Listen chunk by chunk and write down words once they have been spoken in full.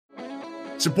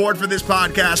Support for this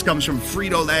podcast comes from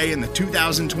Frito-Lay and the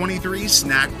 2023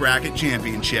 Snack Bracket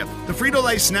Championship. The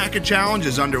Frito-Lay Snack-It Challenge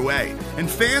is underway, and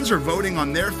fans are voting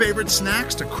on their favorite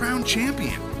snacks to crown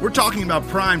champion. We're talking about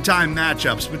prime-time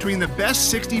matchups between the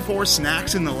best 64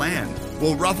 snacks in the land.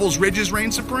 Will Ruffles Ridges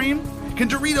reign supreme? Can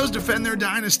Doritos defend their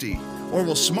dynasty? Or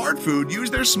will Smart Food use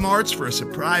their smarts for a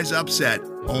surprise upset?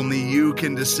 Only you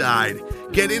can decide.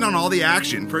 Get in on all the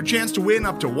action for a chance to win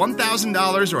up to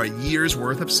 $1,000 or a year's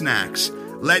worth of snacks.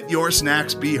 Let your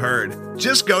snacks be heard.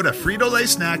 Just go to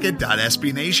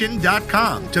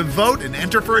fritolaysnackit.sbnation.com to vote and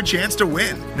enter for a chance to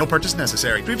win. No purchase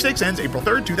necessary. Sweepstakes ends April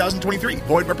 3rd, 2023.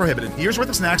 Void where prohibited. Year's worth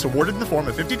of snacks awarded in the form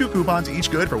of 52 coupons, each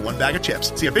good for one bag of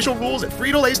chips. See official rules at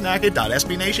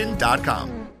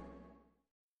fritolaysnackit.sbnation.com.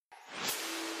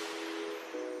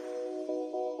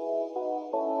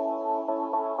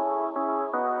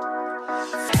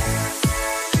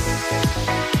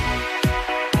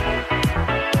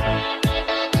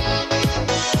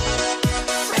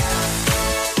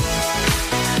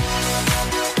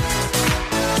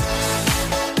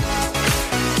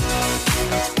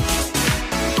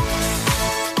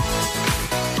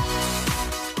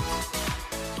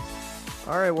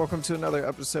 Welcome to another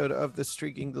episode of the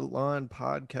Streaking the Lawn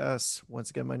podcast. Once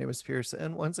again, my name is Pierce,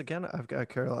 and once again, I've got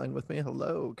Caroline with me.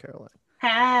 Hello, Caroline.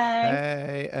 Hi.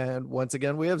 Hey, and once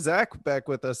again, we have Zach back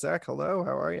with us. Zach, hello.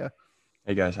 How are you?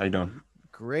 Hey guys, how you doing?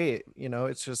 Great. You know,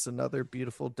 it's just another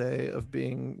beautiful day of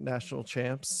being national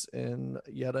champs in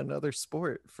yet another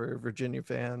sport for Virginia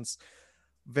fans.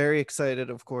 Very excited,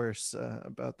 of course,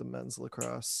 about the men's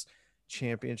lacrosse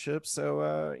championship.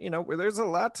 So you know, there's a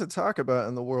lot to talk about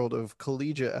in the world of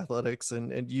collegiate athletics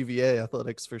and UVA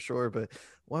athletics for sure, but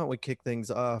why don't we kick things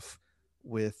off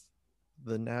with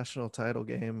the national title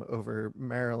game over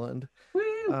Maryland.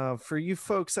 For you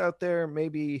folks out there,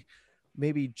 maybe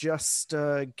just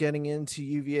getting into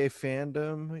UVA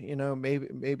fandom, you know,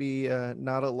 maybe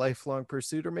not a lifelong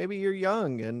pursuit, or maybe you're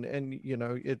young and you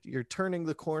know, you're turning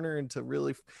the corner into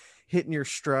really hitting your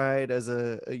stride as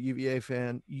a UVA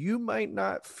fan. You might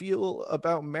not feel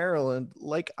about Maryland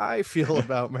like I feel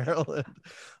about Maryland.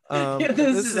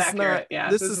 This is accurate.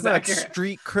 This is not accurate.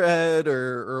 Street cred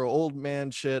or old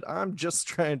man shit. I'm just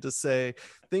trying to say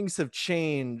things have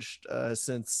changed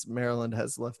since Maryland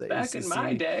has left the ACC. Back in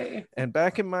my day. And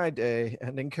back in my day,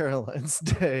 and in Caroline's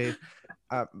day,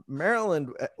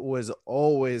 Maryland was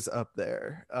always up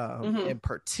there, and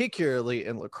particularly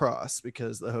in lacrosse,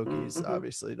 because the Hokies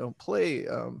obviously don't play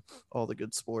all the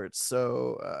good sports.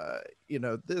 So, you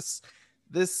know, this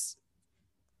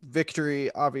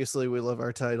victory, obviously we love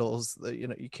our titles, that, you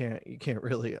know, you can't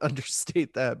really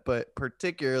understate that, but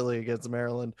particularly against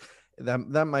Maryland,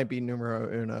 that might be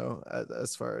numero uno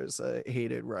as far as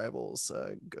hated rivals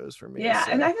goes for me. Yeah,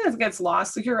 so. and I think that gets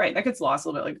lost. Like, you're right, that gets lost a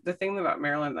little bit. Like, the thing about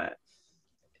Maryland that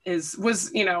is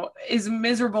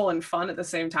miserable and fun at the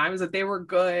same time is that they were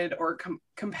good or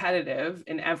competitive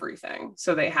in everything.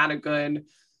 So they had a good,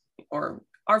 or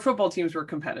our football teams were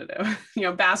competitive. You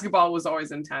know, basketball was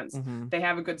always intense. They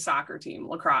have a good soccer team,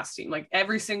 lacrosse team. Like,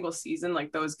 every single season,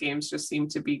 like, those games just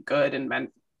seemed to be good and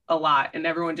meant a lot, and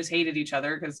everyone just hated each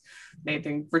other because they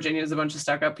think Virginia is a bunch of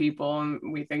stuck-up people,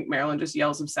 and we think Maryland just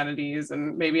yells obscenities,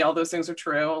 and maybe all those things are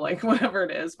true, like whatever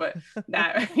it is. But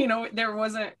that, you know, there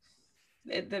wasn't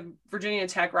the Virginia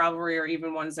Tech rivalry, or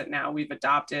even ones that now we've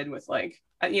adopted with, like,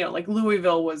 you know, like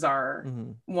Louisville was our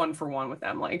 1-for-1 with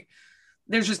them. Like,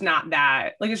 there's just not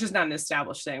that, like, it's just not an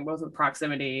established thing, both with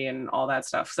proximity and all that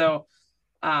stuff. So,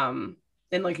 and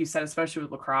like you said, especially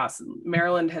with lacrosse,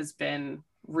 Maryland has been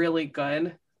really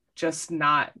good, just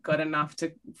not good enough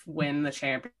to win the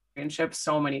championship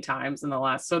so many times in the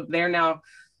last. So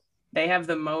they have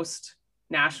the most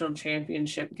national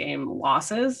championship game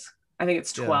losses. I think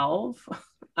it's 12,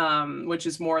 which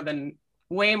is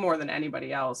way more than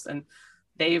anybody else. And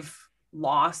they've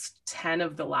lost 10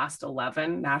 of the last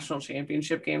 11 national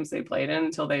championship games they played in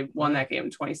until they won that game in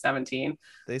 2017.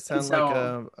 They sound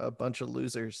like a bunch of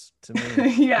losers to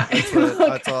me. Yeah.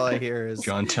 That's all I hear is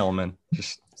John Tillman.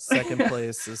 Just second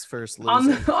place is first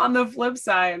loser. On the flip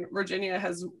side, Virginia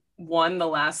has won the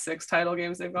last 6 title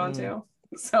games they've gone to.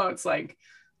 So it's like,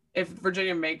 if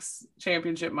Virginia makes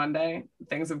championship Monday,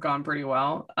 things have gone pretty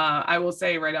well. I will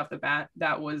say right off the bat,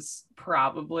 that was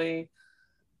probably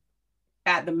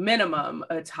at the minimum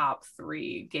a top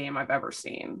 3 game I've ever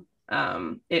seen.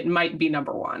 It might be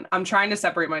number 1. I'm trying to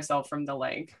separate myself from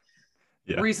the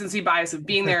recency bias of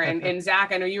being there. And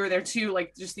Zach, I know you were there too,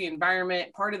 like, just the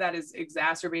environment. Part of that is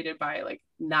exacerbated by, like,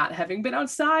 not having been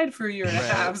outside for a year and a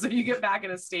half. So you get back in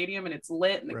a stadium and it's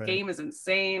lit and the game is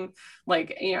insane.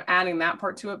 Like, you know, adding that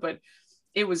part to it, but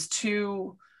it was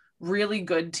 2 really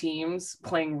good teams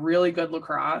playing really good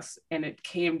lacrosse, and it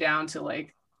came down to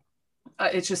like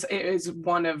it is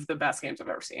one of the best games I've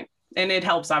ever seen. And it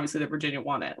helps obviously that Virginia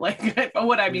won it. Like,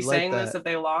 would I be saying this if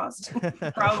they lost?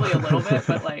 Probably a little bit,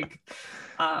 but like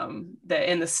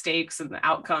the stakes and the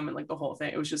outcome and like the whole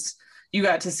thing, it was just, you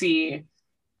got to see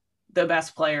the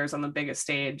best players on the biggest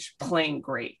stage playing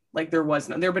great. Like there have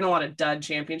been a lot of dud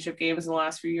championship games in the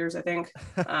last few years, I think.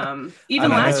 Even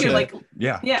last year,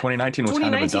 2019 was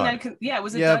kind of a dud. It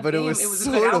was a dud but game. It was a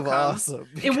sort good of outcome. Awesome.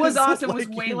 It was awesome. Like, it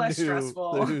was way less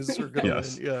stressful.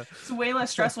 Yes. Yeah. It's way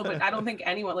less stressful, but I don't think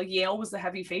anyone, like Yale was the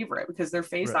heavy favorite because their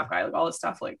face-off guy, like all this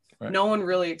stuff, like no one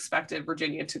really expected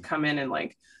Virginia to come in and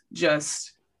like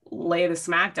just lay the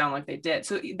smack down like they did.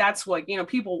 So that's what,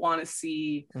 people want to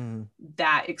see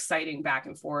that exciting back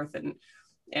and forth,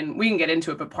 and we can get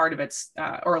into it, but part of it's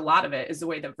or a lot of it is the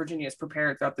way that Virginia is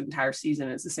prepared throughout the entire season.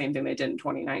 Is the same thing they did in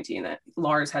 2019, that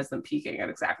Lars has them peaking at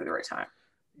exactly the right time.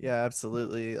 Yeah,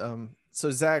 absolutely.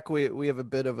 So Zach, we have a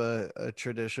bit of a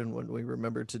tradition when we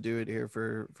remember to do it here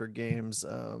for games,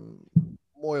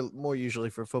 more usually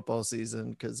for football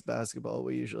season, because basketball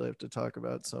we usually have to talk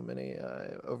about so many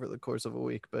over the course of a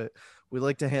week, but we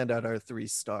like to hand out our 3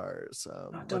 stars.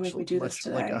 Don't make me do this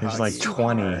today. There's like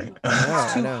 20.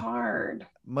 It's too hard.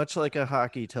 Much like a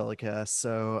hockey telecast.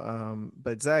 So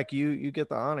but Zach, you get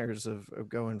the honors of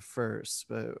going first,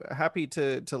 but happy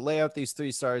to lay out these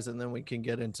 3 stars, and then we can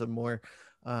get into more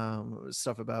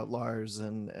stuff about Lars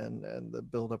and the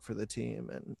build up for the team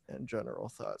and general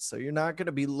thoughts. So you're not going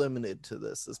to be limited to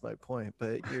this, is my point,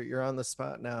 but you're on the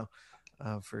spot now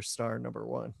for star number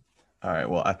 1. All right.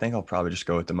 Well, I think I'll probably just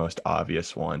go with the most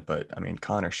obvious one, but I mean,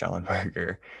 Connor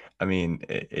Schellenberger, I mean,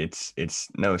 it's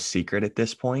no secret at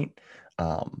this point.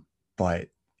 But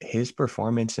his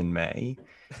performance in May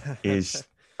is,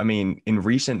 I mean, in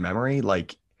recent memory,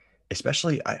 like,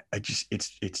 especially I just,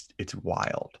 it's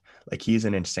wild. Like, he's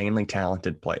an insanely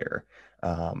talented player.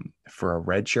 For a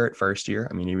redshirt first year,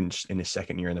 I mean, even in his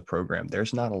second year in the program,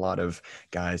 there's not a lot of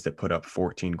guys that put up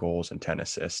 14 goals and 10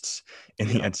 assists in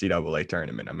the NCAA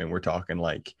tournament. I mean, we're talking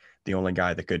like the only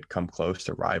guy that could come close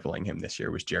to rivaling him this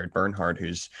year was Jared Bernhardt,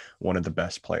 who's one of the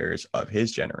best players of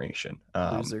his generation.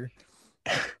 Loser.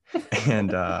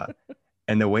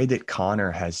 And the way that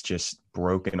Connor has just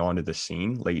broken onto the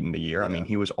scene late in the year, I mean,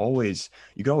 you could always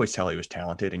tell he was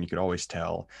talented, and you could always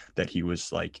tell that he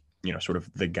was like, sort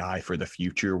of the guy for the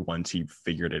future once he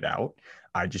figured it out.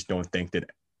 I just don't think that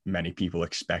many people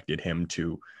expected him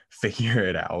to figure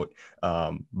it out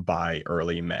by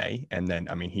early May. And then,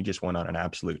 I mean, he just went on an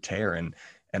absolute tear. And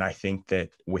I think that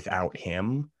without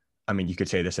him, I mean, you could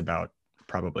say this about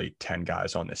probably 10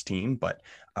 guys on this team, but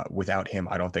without him,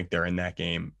 I don't think they're in that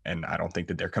game. And I don't think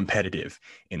that they're competitive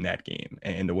in that game.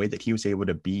 And the way that he was able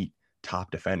to beat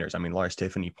top defenders, I mean, Lars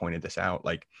Tiffany pointed this out,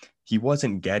 like, he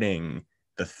wasn't getting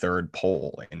the third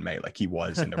pole in May like he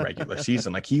was in the regular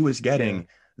season. Like, he was getting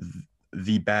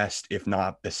the best, if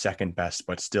not the second best,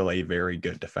 but still a very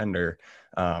good defender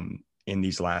in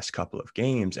these last couple of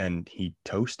games, and he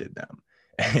toasted them.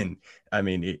 And I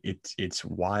mean, it's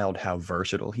wild how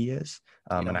versatile he is.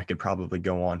 And I could probably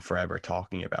go on forever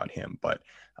talking about him, but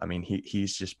I mean,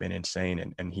 he's just been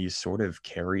insane, and he's sort of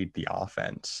carried the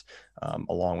offense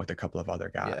along with a couple of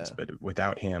other guys. But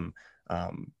without him,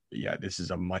 this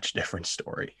is a much different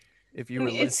story. If you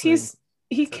were listening,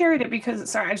 he carried it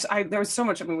because there was so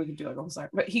much. I mean, we could do like a whole side,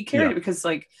 but he carried it because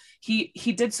like he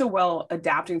did so well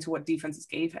adapting to what defenses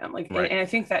gave him. Like, and I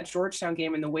think that Georgetown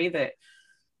game and the way that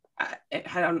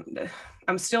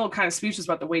I'm still kind of speechless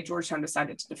about the way Georgetown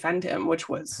decided to defend him, which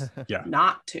was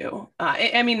not to.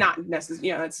 I mean, not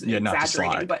necessarily, it's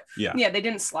exaggerating, but they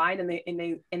didn't slide,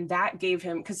 and that gave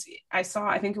him, because I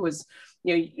think it was,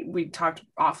 we talked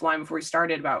offline before we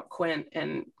started about Quint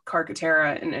and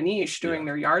Carcaterra and Anish doing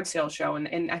their yard sale show,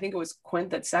 and I think it was Quint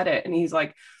that said it, and he's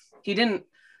like, he didn't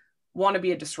want to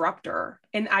be a disruptor,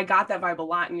 and I got that vibe a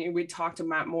lot. And we talked to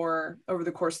Matt more over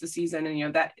the course of the season,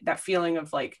 and that feeling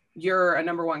of like, you're a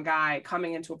number 1 guy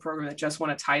coming into a program that just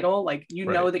won a title, like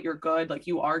know that you're good, like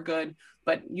you are good,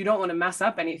 but you don't want to mess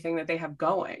up anything that they have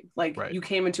going. Like you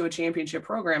came into a championship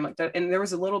program like that, and there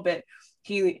was a little bit,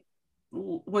 he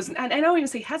was, and I don't even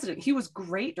say hesitant, he was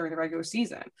great during the regular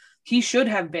season. He should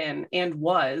have been, and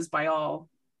was by all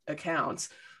accounts,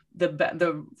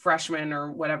 the freshman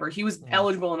or whatever. He was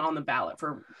eligible and on the ballot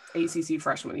for ACC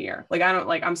freshman of the year. Like,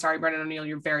 I'm sorry, Brendan O'Neill,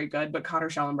 you're very good, but Connor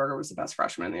Schellenberger was the best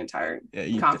freshman in the entire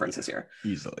conference this year.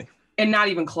 Easily. And not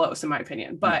even close, in my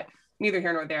opinion, but neither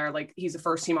here nor there. Like, he's a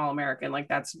first team All-American. Like,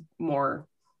 that's more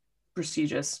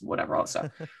prestigious, whatever, all that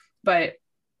stuff. But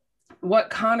what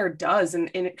Connor does, and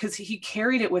because he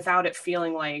carried it without it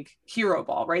feeling like hero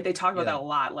ball, right? They talk about that a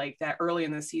lot, like that early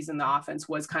in the season, the offense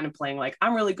was kind of playing like,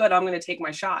 I'm really good, I'm going to take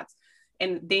my shots.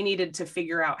 And they needed to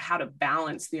figure out how to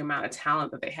balance the amount of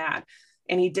talent that they had.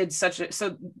 And he did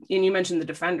and you mentioned the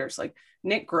defenders, like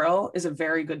Nick Grill is a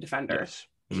very good defender. Yes.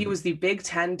 He was the Big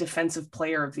Ten Defensive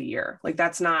Player of the Year. Like,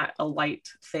 that's not a light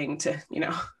thing to,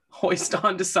 hoist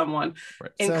onto someone.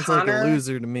 Right. And Sounds Connor, like a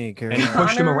loser to me, Karen. And he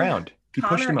pushed him around.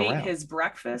 Connor ate his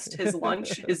breakfast, his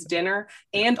lunch, his dinner,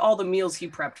 and all the meals he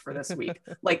prepped for this week.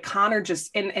 Like, Connor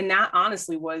just, and that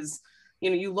honestly was,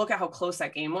 you look at how close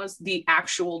that game was. The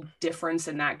actual difference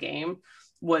in that game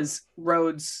was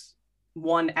Rhodes'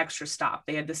 one extra stop.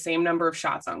 They had the same number of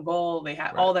shots on goal. They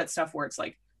had all that stuff where it's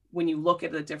like, when you look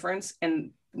at the difference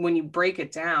and when you break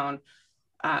it down,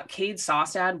 Cade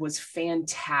Sostad was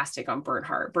fantastic on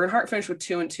Bernhardt. Bernhardt finished with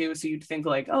 2-2. So you'd think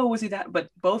like, oh, was he that? But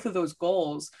both of those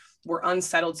goals were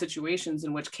unsettled situations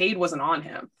in which Cade wasn't on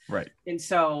him. Right. And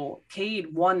so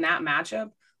Cade won that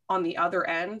matchup. On the other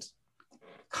end,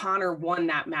 Connor won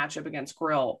that matchup against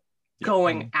Grill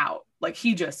going out. Like,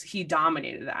 he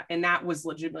dominated that. And that was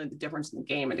legitimately the difference in the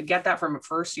game. And to get that from a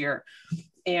first year,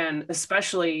 and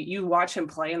especially you watch him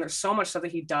play, and there's so much stuff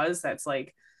that he does that's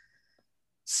like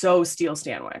so Steele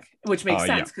Stanwyck, which makes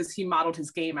sense because he modeled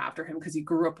his game after him, because he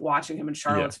grew up watching him in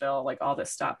Charlottesville, like all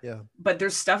this stuff. Yeah. But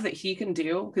there's stuff that he can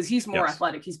do because he's more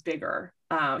athletic, he's bigger,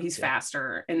 he's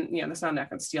faster, and that's not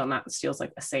against Steele. Not Steele's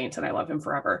like a saint, and I love him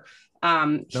forever.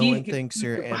 No one thinks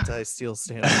you're anti-Steele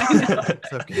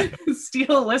Stanwyck. Okay.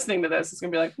 Steele listening to this is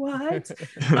gonna be like, what?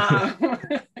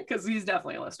 Because he's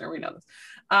definitely a listener. We know this.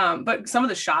 But some of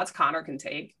the shots Connor can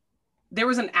take, there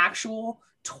was an actual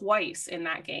twice in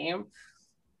that game.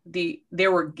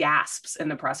 There were gasps in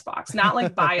the press box, not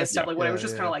like biased stuff, like when it was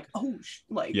just kind of like, oh,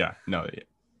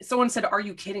 someone said, "Are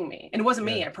you kidding me?" And it wasn't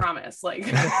me, I promise. Like,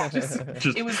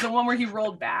 it was the one where he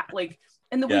rolled back, like,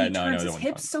 and the way he turns his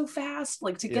hips so fast,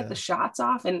 like to get the shots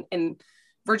off. And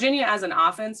Virginia as an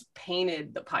offense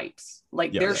painted the pipes.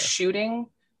 Like their shooting,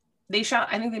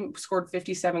 I think they scored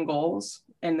 57 goals,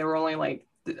 and there were only like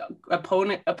the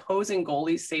opposing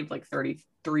goalies saved like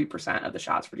 33% of the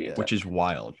shots for Virginia, which is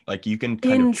wild. Like, you can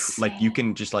kind of like, you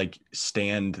can just like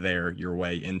stand there your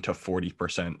way into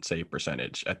 40% save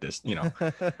percentage at this,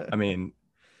 I mean,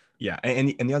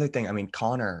 and the other thing, I mean,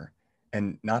 Connor,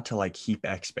 and not to like heap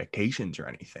expectations or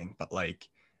anything, but like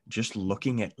just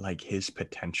looking at like his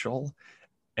potential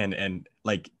and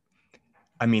like,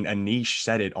 I mean, Anish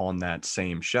said it on that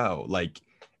same show, like,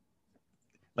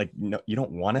 no, you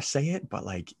don't want to say it, but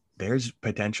like, there's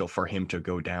potential for him to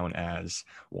go down as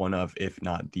one of, if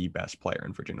not the best player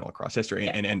in Virginia lacrosse history.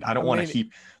 And I don't want to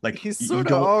keep like, he's sort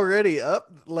of already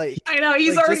up. Like, I know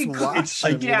he's like, already. It's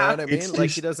like, you know what I mean? Like,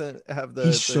 he doesn't have the.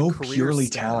 He's so purely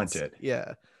stats. Talented.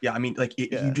 Yeah. Yeah. I mean, like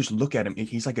you just look at him.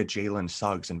 He's like a Jalen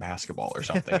Suggs in basketball or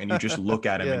something, and you just look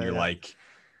at him and you're like,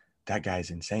 that guy's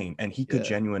insane, and he could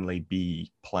genuinely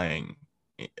be playing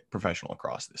professional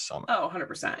lacrosse this summer.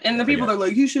 100%. And the people that are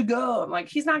like, you should go. I'm like,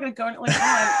 he's not going to go.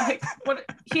 Like what?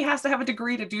 He has to have a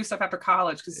degree to do stuff after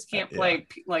college because he can't play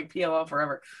like PLL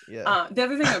forever. Yeah. The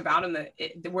other thing about him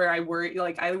where I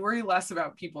worry less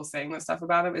about people saying this stuff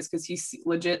about him is because he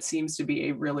legit seems to be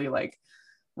a really like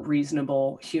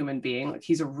reasonable human being. Like,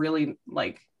 he's a really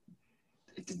like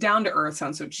down to earth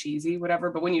sounds so cheesy,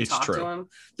 whatever. But when you talk to him,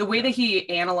 the way that he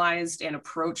analyzed and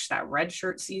approached that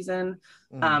redshirt season,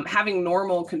 having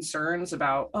normal concerns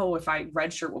about, oh, if I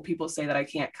redshirt, will people say that I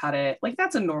can't cut it? Like,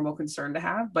 that's a normal concern to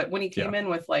have. But when he came in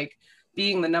with like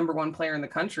being the number one player in the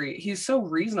country, he's so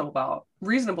reasonable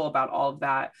about all of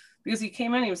that, because he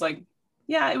came in, he was like,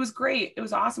 yeah, it was great. It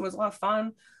was awesome. It was a lot of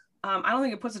fun. I don't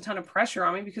think it puts a ton of pressure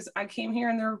on me because I came here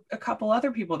and there were a couple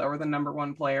other people that were the number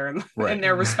one player in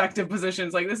their respective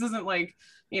positions. Like, this isn't like,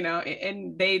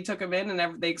 and they took him in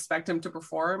and they expect him to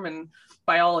perform. And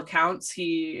by all accounts,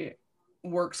 he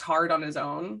works hard on his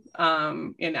own.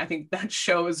 And I think that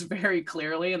shows very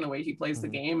clearly in the way he plays the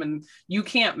game. And you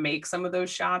can't make some of those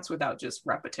shots without just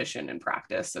repetition and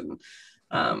practice.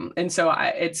 And so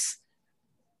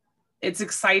it's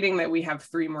exciting that we have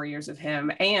 3 more years of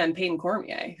him and Peyton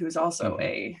Cormier, who's also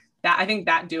I think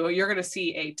that duo, you're going to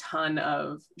see a ton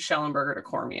of Schellenberger to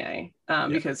Cormier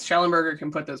because Schellenberger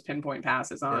can put those pinpoint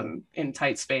passes on in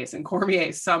tight space, and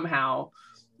Cormier somehow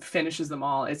finishes them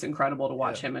all. It's incredible to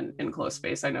watch him in close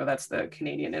space. I know that's the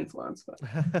Canadian influence,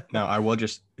 but now I will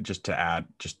just to add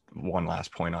just one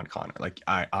last point on Connor. Like,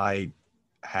 I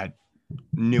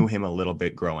knew him a little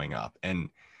bit growing up, and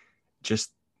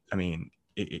just, I mean,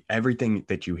 everything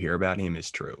that you hear about him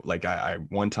is true. Like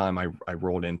one time I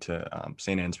rolled into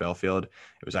St. Anne's Belfield.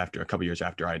 It was after a couple years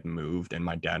after I'd moved, and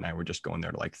my dad and I were just going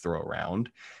there to like throw around,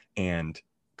 and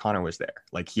Connor was there.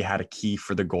 Like he had a key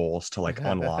for the goals to like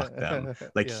unlock them.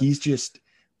 Like he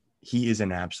is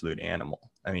an absolute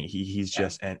animal. I mean, he's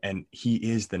just, and he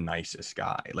is the nicest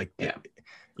guy. Like,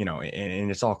 you know, and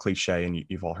it's all cliche and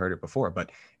you've all heard it before,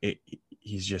 but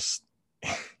he's just,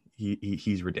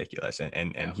 he's ridiculous.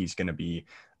 And he's going to be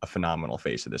a phenomenal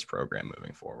face of this program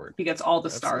moving forward. He gets all the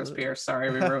stars, Pierce.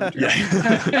 Sorry, we ruined you.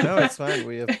 No, it's fine.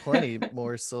 We have plenty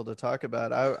more still to talk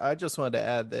about. I just wanted to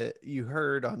add that you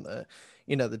heard on the,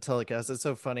 you know, the telecast. It's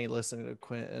so funny listening to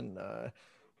Quentin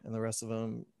and the rest of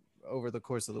them over the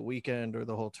course of the weekend or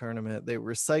the whole tournament. They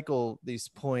recycle these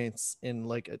points in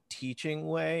like a teaching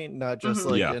way, not just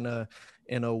like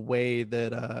in a way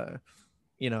that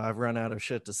you know, I've run out of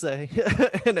shit to say.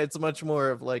 And it's much more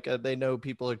of like they know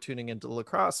people are tuning into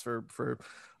lacrosse for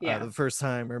the first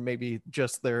time, or maybe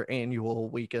just their annual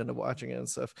weekend of watching it and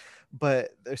stuff. But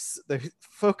they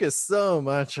focus so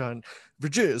much on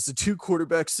Virginia is a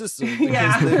 2-quarterback system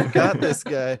because they've got this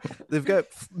guy. They've got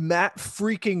Matt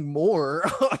freaking Moore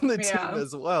on the team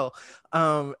as well.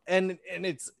 And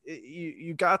it's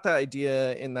you got the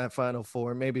idea in that Final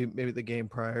Four, maybe the game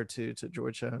prior to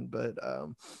Georgetown, but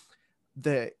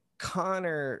that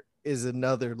Connor is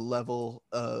another level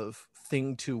of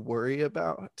thing to worry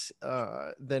about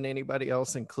than anybody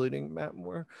else, including Matt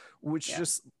Moore, which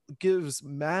just gives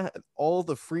Matt all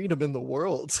the freedom in the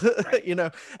world, you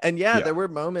know. And there were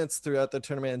moments throughout the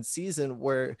tournament and season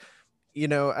where, you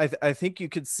know, I think you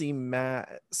could see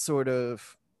Matt sort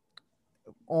of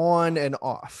on and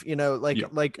off, you know,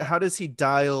 like how does he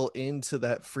dial into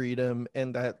that freedom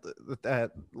and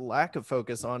that lack of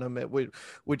focus on him,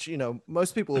 which you know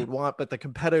most people would want, but the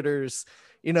competitors,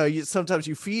 you know, sometimes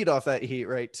you feed off that heat,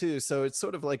 right, too. So it's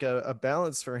sort of like a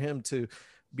balance for him to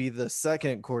be the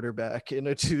second quarterback in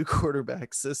a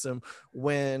 2-quarterback system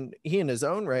when he in his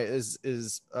own right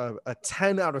is a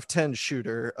 10 out of 10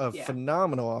 shooter, a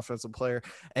phenomenal offensive player,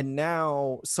 and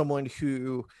now someone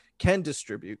who can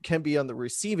distribute, can be on the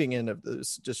receiving end of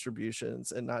those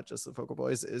distributions and not just the focal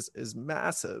point is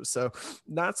massive. So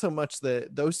not so much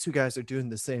that those two guys are doing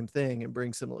the same thing and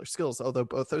bring similar skills, although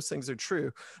both those things are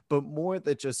true, but more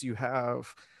that just you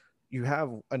have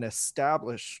an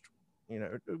established, you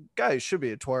know, guy who should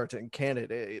be a Tuarton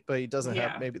candidate, but he doesn't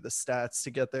have maybe the stats to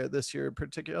get there this year in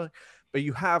particular. But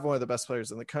you have one of the best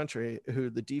players in the country who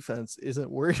the defense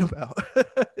isn't worried about.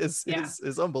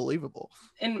 is unbelievable.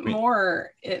 And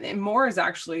Moore is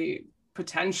actually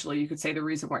potentially, you could say, the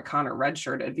reason why Connor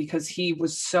redshirted, because he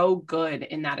was so good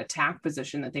in that attack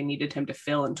position that they needed him to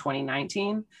fill in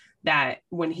 2019, that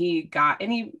when he got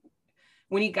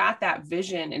that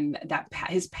vision and that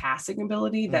his passing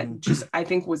ability that just I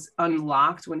think was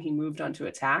unlocked when he moved on to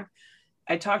attack.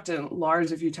 I talked to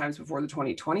Lars a few times before the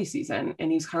 2020 season,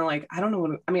 and he's kind of like, I don't know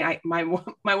what, I mean,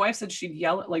 my wife said she'd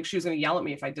yell at, like she was going to yell at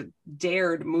me if I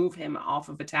dared move him off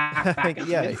of attack back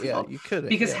into midfield. You could,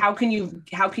 because how can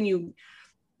you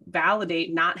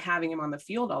validate not having him on the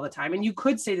field all the time? And you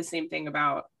could say the same thing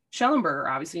about Schellenberger,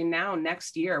 obviously. Now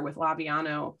next year with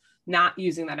Laviano not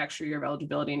using that extra year of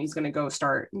eligibility, and he's going to go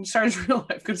start his real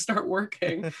life, going to start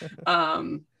working.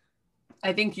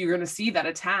 I think you're going to see that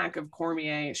attack of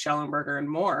Cormier, Schellenberger, and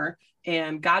Moore,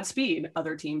 and Godspeed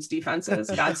other teams' defenses,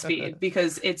 Godspeed,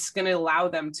 because it's going to allow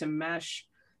them to mesh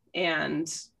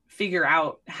and figure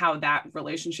out how that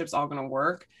relationship's all going to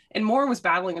work. And Moore was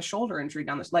battling a shoulder injury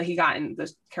down this, like he got in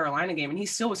the Carolina game, and he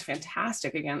still was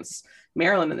fantastic against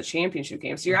Maryland in the championship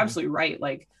game. So you're absolutely right.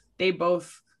 Like they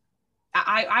both,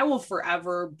 I will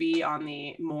forever be on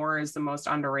the Moore is the most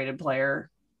underrated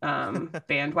player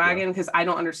bandwagon, because I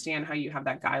don't understand how you have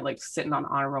that guy like sitting on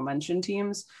honorable mention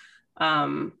teams.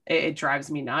 It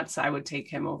drives me nuts. I would take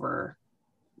him over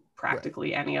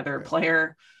practically any other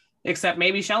player except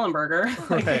maybe Schellenberger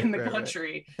in the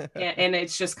country. And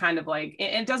it's just kind of like,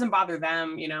 it doesn't bother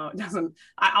them, you know. It doesn't.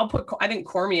 I think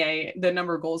Cormier, the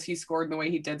number of goals he scored and the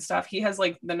way he did stuff, he has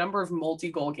like the number of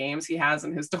multi-goal games he has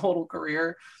in his total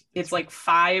career. It's like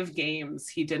 5 games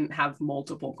he didn't have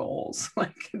multiple goals.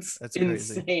 Like that's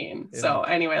insane. Yeah. So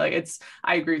anyway, like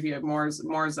I agree with you.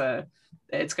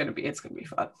 It's gonna be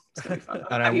fun. It's gonna be fun.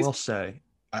 And I will say,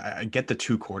 I get the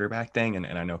 2-quarterback thing, and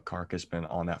I know Kark has been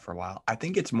on that for a while. I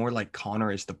think it's more like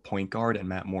Connor is the point guard and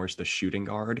Matt Moore is the shooting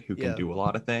guard who can do a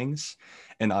lot of things.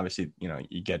 And obviously, you know,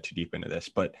 you get too deep into this,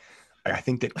 but I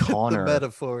think that Connor the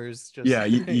metaphors just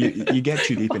you get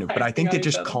too deep into it. But I think that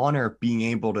just Connor being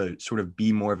able to sort of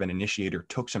be more of an initiator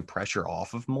took some pressure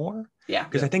off of Moore. Yeah.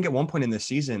 Because I think at one point in the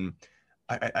season,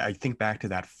 I think back to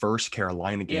that first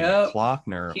Carolina game Yep. at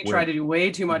Klockner. He tried to do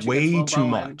way too much. Way too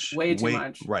much. Way too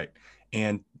much. Right.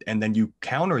 And then you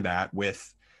counter that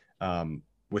with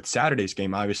Saturday's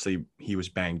game. Obviously, he was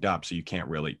banged up, so you can't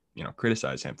really,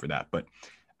 criticize him for that. But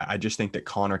I just think that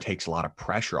Connor takes a lot of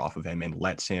pressure off of him and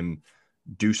lets him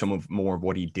do more of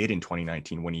what he did in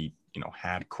 2019 when he,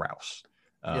 had Krause.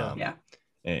 Yeah.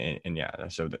 And yeah,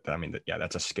 so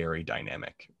that's a scary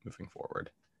dynamic moving forward.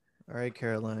 All right,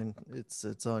 Caroline,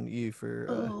 it's on you for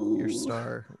your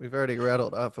star. We've already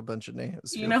rattled off a bunch of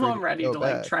names. You know how I'm ready to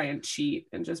back. try and cheat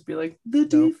and just be like the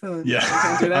defense. Yeah,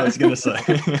 I was gonna say.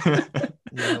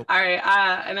 Nope. All right,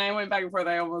 and I went back and forth.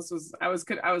 I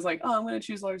was like, oh, I'm gonna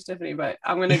choose Coach Tiffany, but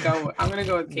I'm gonna go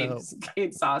with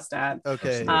Cade Sostad.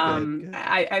 Okay.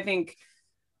 I think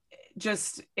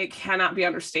just it cannot be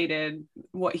understated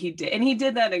what he did, and he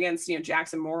did that against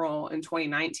Jackson Morrill in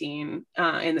 2019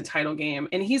 in the title game,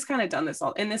 and he's kind of done this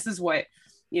all. And this is what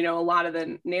a lot of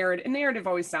the narrative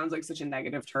always sounds like such a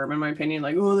negative term in my opinion,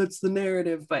 like, oh, that's the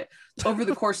narrative. But over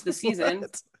the course of the season,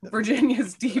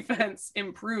 Virginia's defense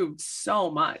improved so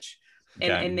much,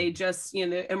 and they just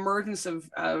the emergence of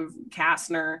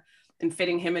Kastner and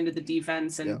fitting him into the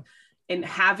defense and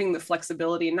having the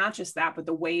flexibility, and not just that, but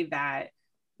the way that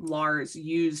Lars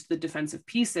used the defensive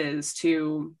pieces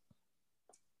to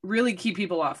really keep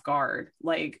people off guard,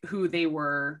 like who they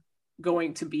were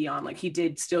going to be on. Like he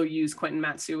did still use Quentin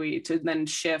Matsui to then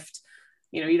shift,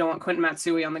 you don't want Quentin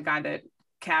Matsui on the guy that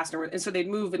Kastner, and so they'd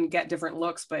move and get different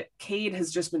looks. But Cade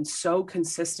has just been so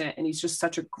consistent, and he's just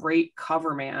such a great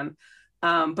cover man.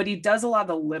 But he does a lot of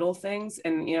the little things.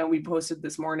 And, we posted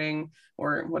this morning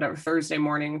or whatever, Thursday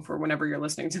morning for whenever you're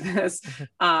listening to this.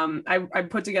 I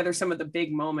put together some of the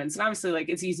big moments, and obviously like,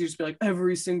 it's easier to be like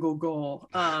every single goal.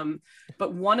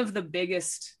 But one of the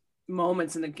biggest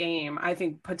moments in the game, I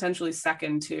think potentially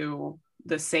second to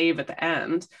the save at the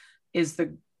end, is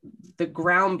the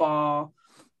ground ball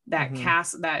that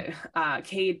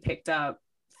Cade picked up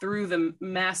through the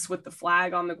mess with the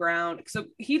flag on the ground. So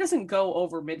he doesn't go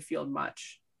over midfield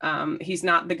much. He's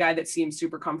not the guy that seems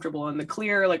super comfortable in the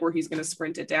clear, like where he's going to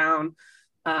sprint it down.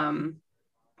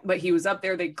 But he was up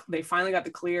there. They finally got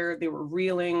the clear. They were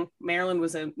reeling. Maryland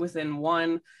was within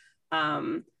one.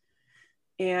 And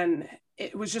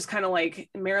it was just kind of like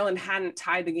Maryland hadn't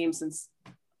tied the game since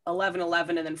 11-11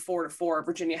 and then 4-4.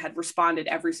 Virginia had responded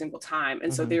every single time.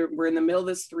 And so they were in the middle of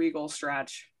this 3-goal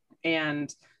stretch,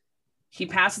 and he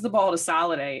passes the ball to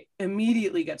Soliday,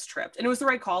 immediately gets tripped. And it was the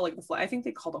right call. Like I think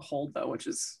they called a hold though, which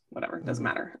is whatever. It doesn't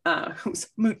matter.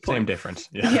 Moot point. Same difference.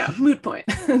 Yeah. Moot point.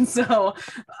 And so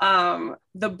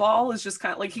the ball is just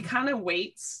kind of like, he kind of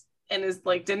waits and is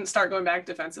like, didn't start going back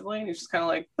defensively. And he's just kind of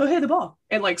like, oh, hey, the ball.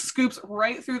 And like scoops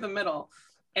right through the middle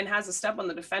and has a step on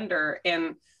the defender.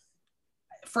 And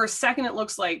for a second, it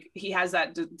looks like he has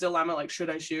that dilemma, like, should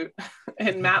I shoot?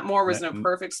 And Matt Moore was in a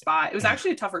perfect spot. It was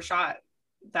actually a tougher shot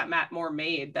that Matt Moore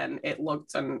made than it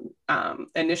looked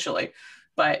initially,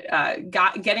 but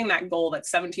getting that goal, that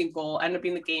 17th goal, ended up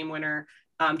being the game winner.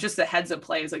 Just the heads up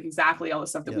plays, like exactly all the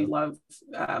stuff that we love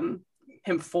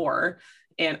him for.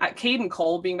 And Cade and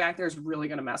Cole being back there is really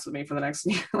going to mess with me for the next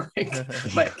year.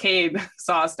 But Cade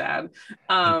Sostad,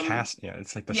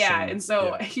 it's like the same. And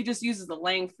so he just uses the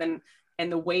length and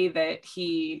the way that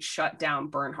he shut down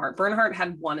Bernhardt. Bernhardt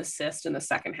had 1 assist in the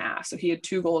second half. So he had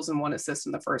 2 goals and 1 assist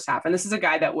in the first half. And this is a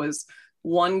guy that was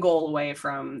 1 goal away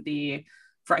from he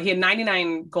had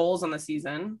 99 goals on the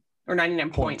season, or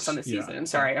 99 points on the season. Yeah.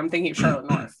 Sorry, I'm thinking of Charlotte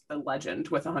North, the legend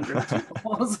with 102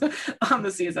 goals on the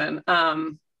season.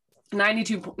 99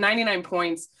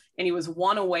 points. And he was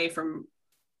 1 away from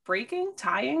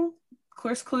tying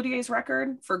Chris Cloutier's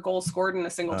record for goals scored in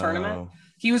a single tournament.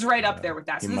 He was right up there with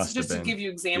that. So this is just to give you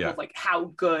an example of like how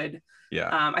good. Yeah.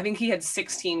 I think he had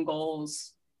 16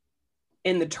 goals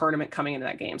in the tournament coming into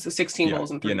that game. So 16 goals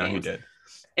in 3 games. He did.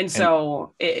 And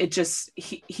so it just,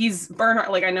 he's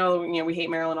Bernhardt. Like, I know, we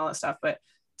hate Maryland, all that stuff, but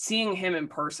seeing him in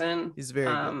person, he's very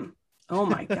good. Oh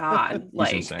my God.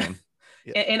 Like, insane.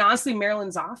 And honestly,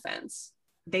 Maryland's offense,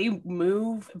 they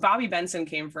move. Bobby Benson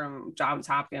came from Johns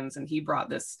Hopkins, and he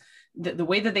brought this, the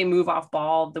way that they move off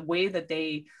ball, the way that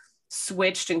they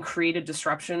switched and created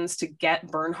disruptions to get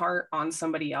Bernhardt on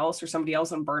somebody else, or somebody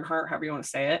else on Bernhardt, however you want to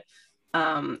say it.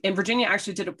 And Virginia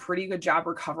actually did a pretty good job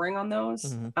recovering on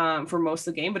those for most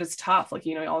of the game, but it's tough. Like,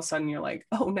 all of a sudden you're like,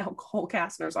 oh, now Cole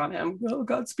Kastner's on him. Oh,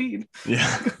 Godspeed.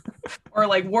 Yeah. Or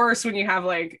like worse, when you have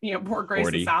like, poor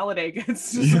Grayson Soliday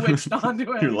gets switched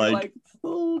onto him. You're like,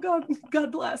 oh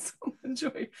God bless.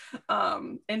 Enjoy.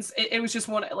 And it was just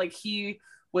one, like, he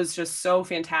was just so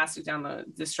fantastic down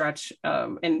the stretch,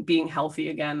 and being healthy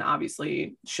again,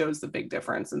 obviously shows the big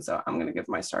difference. And so I'm going to give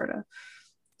my star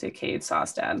to Cade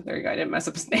Sostad. There you go. I didn't mess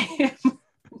up his name.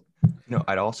 No,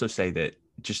 I'd also say that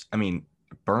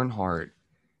Bernhardt,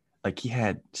 like he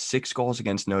had 6 goals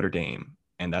against Notre Dame,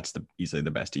 and that's easily the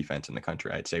best defense in the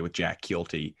country, I'd say, with Jack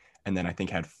Keelty. And then I think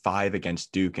had 5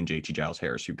 against Duke and JT Giles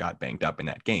Harris, who got banged up in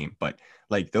that game. But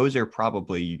like those are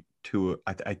probably two.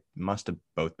 I must have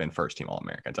both been first team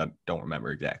All-Americans. I don't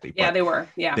remember exactly. Yeah, they were.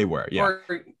 Yeah, they were.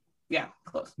 Yeah,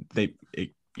 close.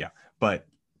 But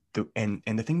the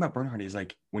thing about Bernhardt is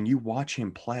like when you watch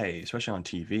him play, especially on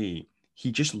TV,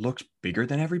 he just looks bigger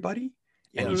than everybody,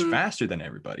 and he's faster than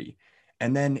everybody.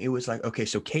 And then it was like, okay,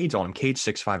 so Cade's on him. Cade's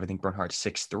 6'5". I think Bernhardt's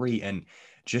 6'3", and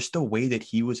just the way that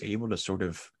he was able to sort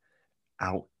of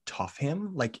out tough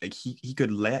him, like he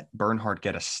could let Bernhardt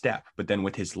get a step, but then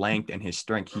with his length and his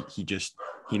strength,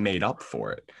 he made up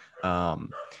for it.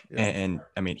 And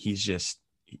I mean, it's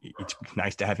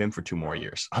nice to have him for 2 more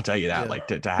years. I'll tell you that. Like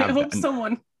to have.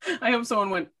 I hope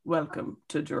someone went, "Welcome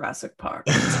to Jurassic Park."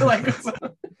 Like,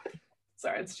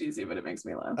 sorry, it's cheesy, but it makes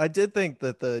me laugh. I did think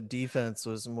that the defense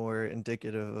was more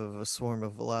indicative of a swarm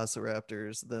of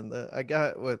velociraptors than I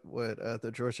got what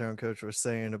the Georgetown coach was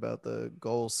saying about the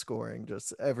goal scoring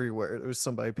just everywhere. There was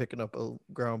somebody picking up a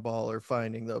ground ball or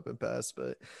finding the open pass,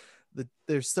 but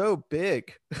they're so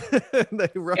big. They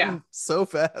run so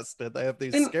fast, and they have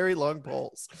these scary long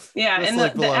poles. Yeah, and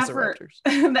like the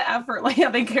effort, like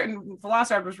they carried.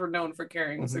 Velociraptors were known for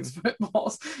carrying 6-foot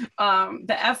balls.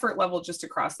 The effort level just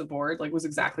across the board, like, was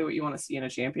exactly what you want to see in a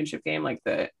championship game. Like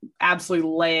the absolutely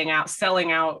laying out,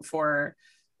 selling out for,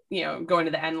 going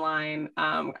to the end line.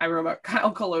 I remember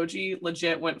Kyle Kaloji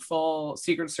legit went full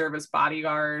Secret Service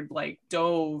bodyguard, like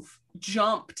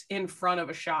jumped in front of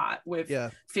a shot with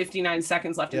 59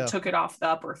 seconds left and took it off the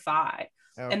upper thigh.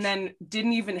 Ouch. And then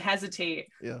didn't even hesitate,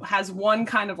 has one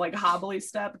kind of like hobbly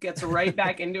step, gets right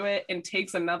back into it, and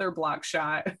takes another block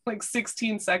shot like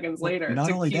 16 seconds later. Not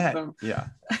to only keep that, them.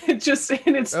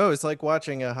 It's like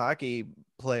watching a hockey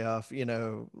playoff,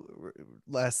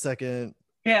 last second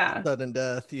sudden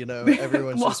death,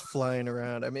 everyone's just flying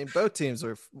around. I mean, both teams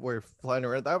were flying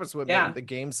around. That was what made the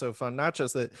game so fun. Not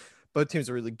just that both teams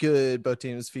are really good, both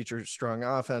teams feature strong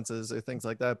offenses or things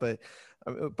like that, but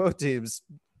both teams,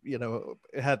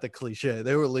 had the cliche.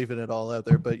 They were leaving it all out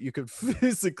there, but you could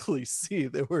physically see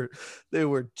they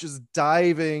were just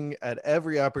diving at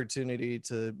every opportunity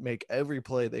to make every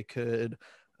play they could.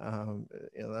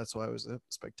 That's why it was a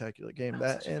spectacular game.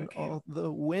 That and all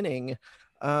the winning.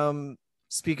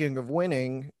 Speaking of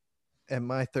winning, and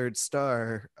my third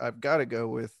star, I've got to go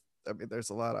with. I mean, there's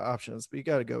a lot of options, but you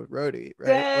got to go with Rhodey, right?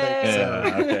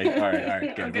 Okay, all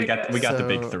right, good. Okay, we got the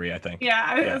big 3, I think.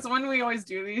 Yeah, it's when we always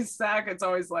do these, Zach. It's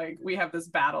always like we have this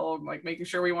battle of like making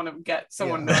sure we want to get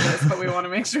someone noticed, but we want to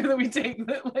make sure that we take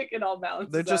that, like, it all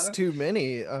balances. They're just too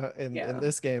many in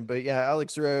this game, but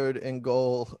Alex Rode in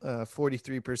goal,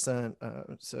 43%.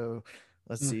 So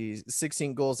let's see,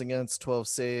 16 goals against, 12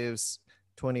 saves.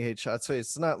 28 shots. So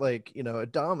it's not like, a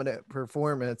dominant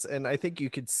performance. And I think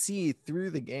you could see through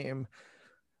the game,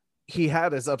 he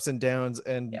had his ups and downs,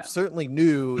 and certainly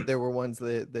knew there were ones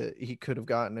that he could have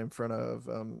gotten in front of,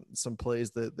 some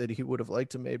plays that he would have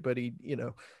liked to make, but he,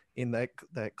 in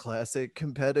that classic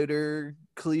competitor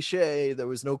cliche, there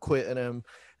was no quit in him.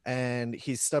 And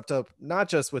he stepped up, not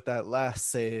just with that last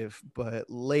save, but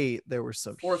late there were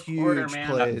some huge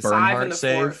plays. That Bernhardt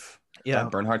save.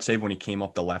 That Bernhardt save when he came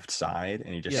up the left side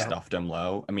and he just stuffed him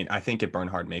low. I mean, I think if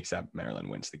Bernhardt makes that, Maryland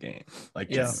wins the game. Like,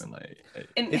 genuinely.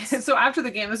 And so after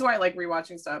the game, this is why I like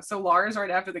rewatching stuff. So Lars,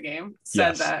 right after the game,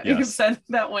 said he said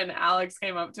that when Alex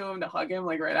came up to him to hug him,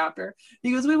 like right after,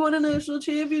 he goes, "We won a national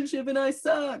championship and I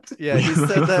sucked." Yeah, he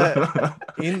said that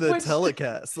in the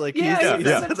telecast. Like, he said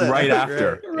that right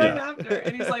after. Right after.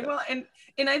 And he's like, well,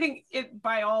 and I think it,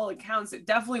 by all accounts, it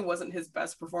definitely wasn't his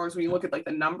best performance when you look at like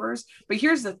the numbers. But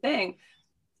here's the thing.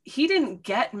 He didn't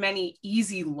get many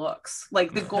easy looks.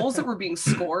 Like the goals that were being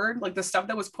scored, like the stuff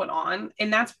that was put on,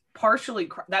 and that's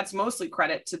mostly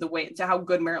credit to how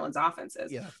good Maryland's offense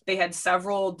is. Yeah. They had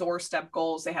several doorstep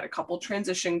goals. They had a couple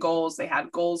transition goals. They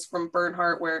had goals from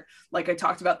Bernhardt where, like I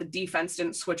talked about, the defense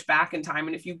didn't switch back in time.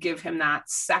 And if you give him that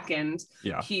second,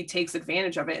 he takes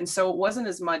advantage of it. And so it wasn't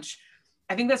as much.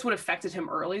 I think that's what affected him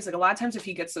early. Is like a lot of times if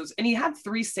he gets those, and he had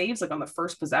 3 saves like on the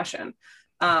first possession,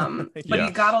 but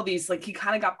he got all these, like he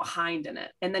kind of got behind in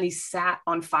it, and then he sat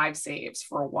on 5 saves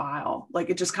for a while. Like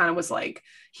it just kind of was like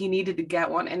he needed to get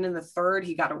one, and in the third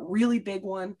he got a really big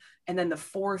one, and then the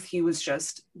fourth he was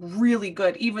just really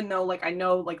good. Even though like I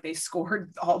know like they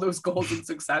scored all those goals in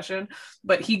succession,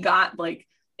 but he got like.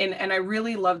 And I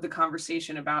really love the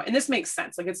conversation about, and this makes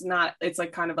sense. Like it's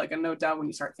like kind of like a no doubt when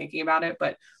you start thinking about it,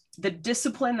 but the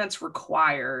discipline that's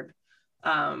required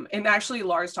And actually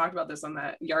Lars talked about this on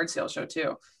that yard sale show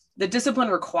too. The discipline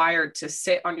required to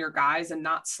sit on your guys and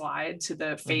not slide to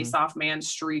the face-off man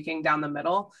streaking down the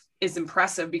middle is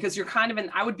impressive, because you're kind of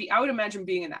in, I would imagine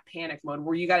being in that panic mode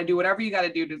where you got to do whatever you got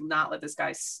to do to not let this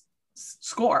guy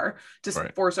score, to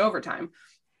force overtime.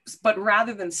 But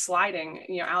rather than sliding,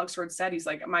 you know, Alex Road said, he's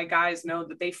like, my guys know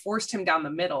that they forced him down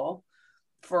the middle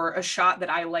for a shot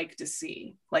that I like to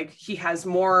see. Like, he has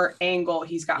more angle.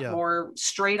 He's got more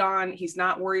straight on. He's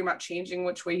not worried about changing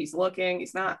which way he's looking.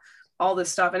 He's not all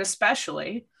this stuff. And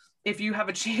especially if you have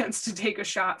a chance to take a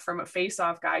shot from a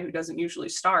face-off guy who doesn't usually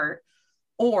start,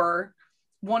 or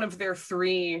one of their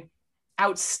 3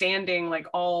 outstanding, like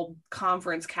all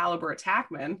conference caliber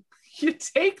attackmen, you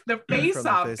take the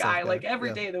face-off guy like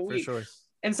every day of the week. Sure.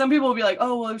 And some people will be like,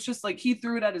 oh, well, it was just like he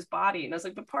threw it at his body. And I was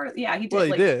like, but part of, he did. Well,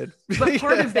 he did. But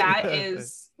part of that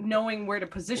is knowing where to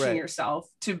position yourself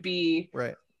to be.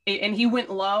 Right. And he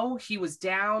went low, he was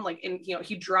down, like, and, you know,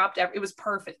 he dropped, it was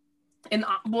perfect. And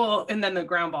and then the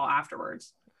ground ball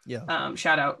afterwards. Yeah.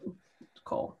 Shout out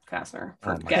Cole Kastner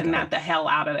for getting that the hell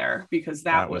out of there, because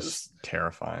that was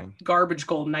terrifying. Garbage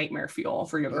goal nightmare fuel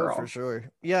for your girl. For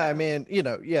sure. Yeah. I mean, you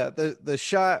know, the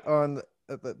shot on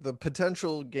the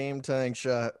potential game tying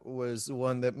shot was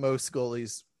one that most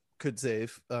goalies could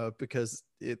save because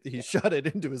he shot it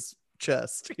into his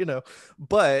chest, you know,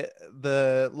 but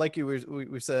like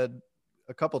we said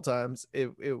a couple times,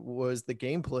 it was the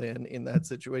game plan in that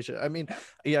situation. I mean,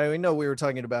 I know we were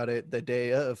talking about it the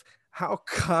day of, how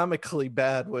comically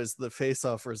bad was the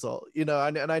face-off result, you know,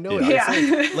 and I know what you're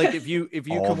saying. Like, if you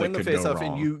can win the face-off,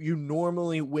 and you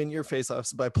normally win your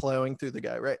face-offs by plowing through the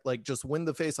guy, right? Like, just win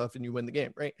the face-off and you win the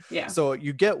game, right? Yeah. So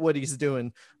you get what he's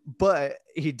doing, but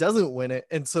he doesn't win it,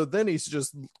 and so then he's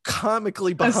just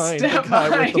comically behind the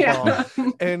guy with the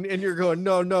ball, and you're going,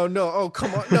 no, oh,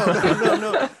 come on,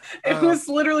 no. It was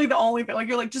literally the only thing. Like,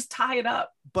 you're like, just tie it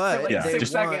up. But like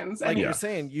 6 seconds, like you're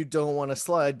saying, you don't want to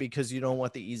slide because you don't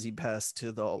want the easy pass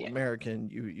to the All-American.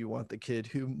 You want the kid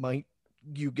who might,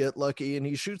 you get lucky and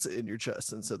he shoots it in your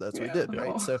chest, and so that's what he did,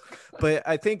 right? So, but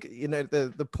I think, you know,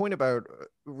 the point about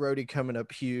Rhodey coming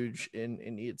up huge in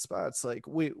needed spots, like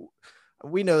we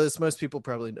know this, most people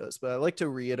probably know this, but I like to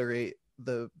reiterate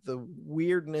the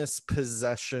weirdness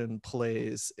possession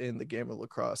plays in the game of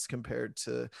lacrosse compared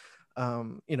to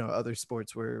you know, other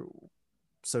sports we're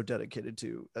so dedicated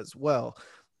to as well.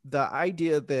 The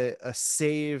idea that a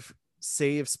save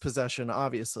saves possession,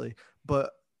 obviously, but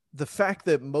the fact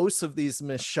that most of these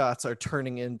missed shots are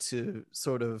turning into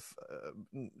sort of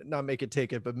not make it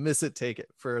take it, but miss it take it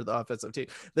for the offensive team.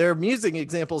 There are amusing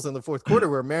examples in the fourth quarter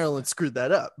where Maryland screwed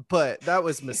that up, but that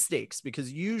was mistakes,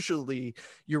 because usually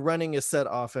you're running a set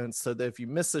offense so that if you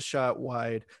miss a shot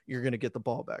wide, you're going to get the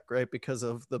ball back, right? Because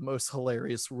of the most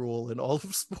hilarious rule in all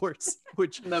of sports,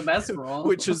 which the best rule,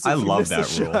 which is I love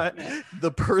that rule. Shot,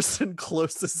 the person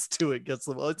closest to it gets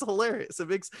the ball. It's hilarious.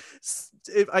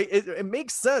 It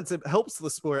makes sense. It helps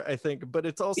the sport, I think, but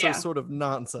it's also sort of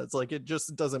nonsense. Like, it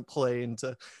just doesn't play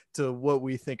into what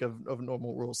we think of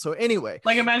normal rules. So anyway,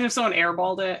 like, imagine if someone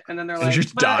airballed it and then they're like,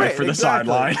 just dive for the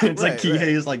sideline. It's like Kihei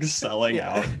is like selling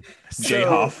out.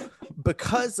 J-Hoff.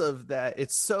 Because of that,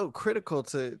 it's so critical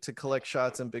to collect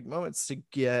shots in big moments to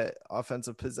get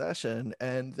offensive possession,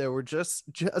 and there were just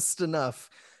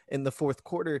enough in the fourth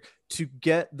quarter to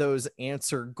get those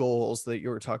answer goals that you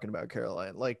were talking about,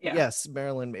 Caroline. Like, yes,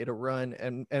 Maryland made a run,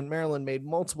 and Maryland made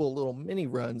multiple little mini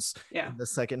runs in the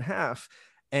second half,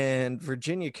 and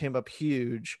Virginia came up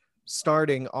huge,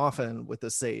 starting often with a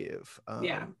save.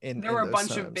 There were a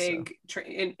bunch of big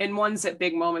and ones at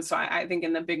big moments. So I think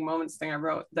in the big moments thing I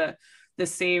wrote, the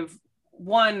save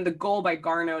one, the goal by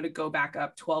Garneau to go back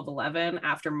up 12-11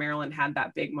 after Maryland had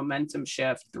that big momentum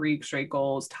shift, 3 straight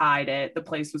goals, tied it. The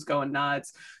place was going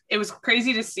nuts. It was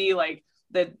crazy to see, like,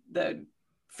 the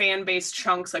fan base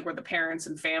chunks, like where the parents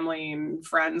and family and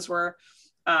friends were.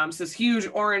 So this huge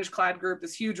orange clad group,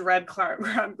 this huge red clad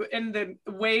group, and the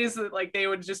ways that, like, they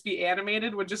would just be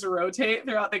animated would just rotate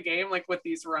throughout the game, like with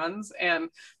these runs.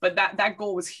 But that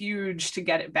goal was huge to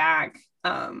get it back.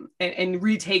 And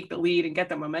retake the lead and get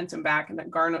the momentum back. And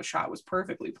that Garneau shot was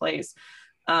perfectly placed.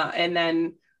 And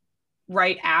then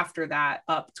right after that,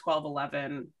 up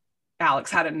 12-11, Alex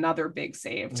had another big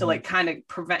save to, like, kind of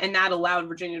prevent, and that allowed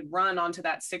Virginia to run onto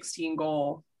that 16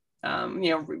 goal,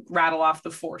 rattle off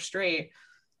the 4 straight.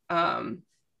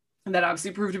 And that obviously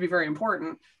proved to be very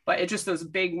important, but it just those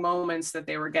big moments that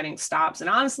they were getting stops. And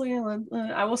honestly,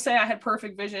 I will say I had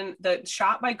perfect vision. The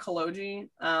shot by Kaloji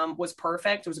was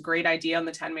perfect. It was a great idea on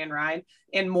the 10-man ride,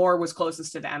 and Moore was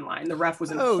closest to the end line. The ref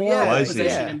was in full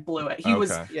position and blew it. He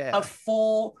was a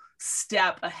full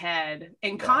step ahead,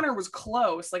 and Connor was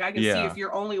close. Like I can see if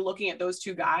you're only looking at those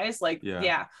two guys, like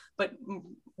but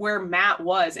where Matt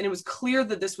was, and it was clear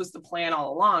that this was the plan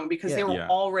all along because they were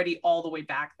already all the way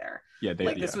back there.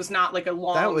 This was not like a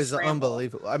long. That was scramble.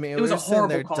 Unbelievable. I mean, it was a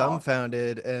horrible call.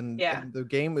 Dumbfounded, and the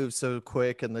game moves so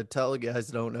quick, and the tele guys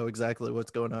don't know exactly what's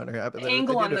going on or happening. The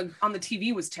angle on the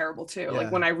TV was terrible too.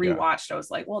 Like when I rewatched, I was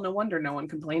like, well, no wonder no one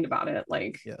complained about it.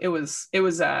 Like it was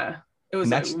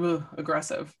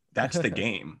aggressive. That's the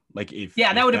game. Like if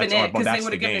that would have been it, because they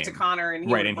would have given it to Connor,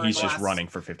 and and he's just running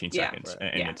for 15 seconds,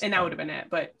 and that would have been it.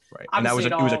 But and that was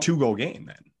it was a 2-goal game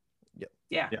then.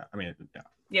 I mean,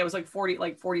 it was like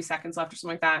 40 seconds left or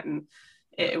something like that, and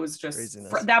it was just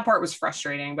that part was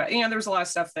frustrating. But there was a lot of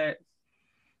stuff that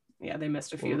they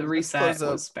missed a few. The reset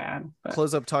was bad. But.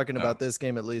 Close up talking about this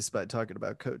game at least by talking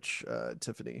about Coach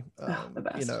Tiffany. The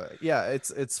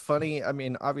best. It's funny. I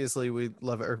mean, obviously we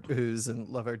love our booze and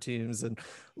love our teams and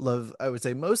love, I would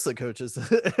say, most of the coaches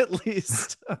at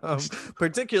least,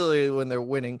 particularly when they're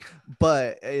winning.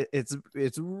 But it's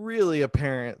really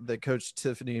apparent that Coach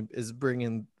Tiffany is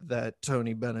bringing that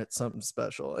Tony Bennett something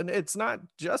special, and it's not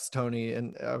just Tony.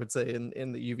 And I would say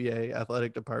in the UVA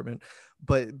athletic department,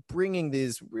 but bringing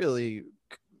these really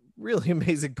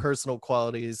amazing personal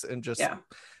qualities and just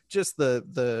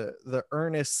the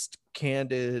earnest,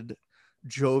 candid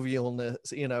jovialness,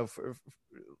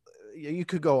 you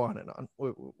could go on and on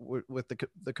with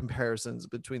the comparisons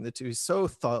between the two. He's so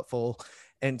thoughtful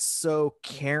and so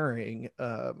caring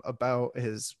about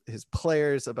his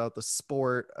players, about the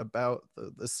sport, about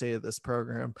the state of this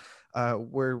program.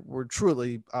 We're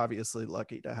truly obviously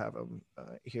lucky to have him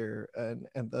here, and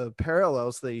the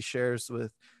parallels that he shares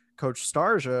with Coach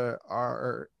Starja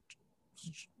are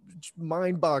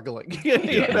mind-boggling.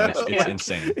 It's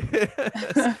insane.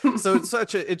 So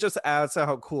it just adds to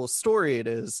how cool a story it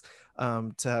is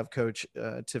to have Coach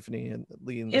Tiffany and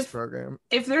leading this program.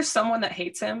 If there's someone that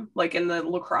hates him, like in the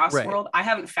lacrosse world, I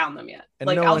haven't found them yet. And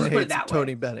like no I'll one just put it that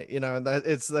Tony way. Bennett, that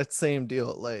it's that same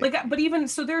deal. Like but even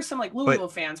so, there's some like Louisville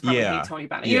fans probably hate Tony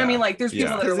Bennett. You know what I mean? Like there's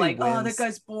people that are like, oh, that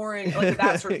guy's boring. Like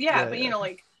that sort of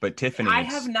but But Tiffany, I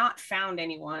have not found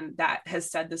anyone that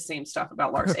has said the same stuff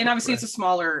about Lars. And obviously it's a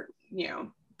smaller,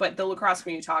 but the lacrosse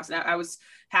community talks. And I was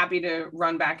happy to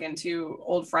run back into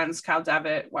old friends, Kyle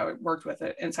Devitt, who I worked with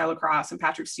at Inside Lacrosse, and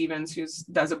Patrick Stevens, who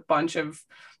does a bunch of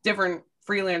different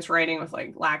freelance writing with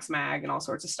like Lax Mag and all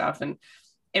sorts of stuff.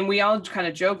 And we all kind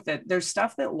of joke that there's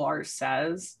stuff that Lars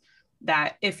says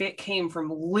that if it came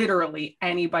from literally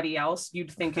anybody else,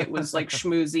 you'd think it was like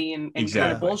schmoozy and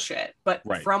kind of bullshit. But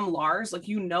from Lars, like,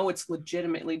 it's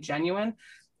legitimately genuine.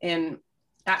 And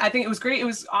I think it was great. It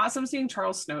was awesome seeing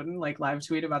Charles Snowden like live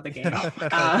tweet about the game,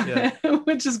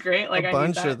 which is great. Like a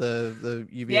bunch of the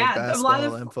UVA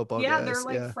basketball and football guys. They're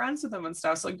like friends with them and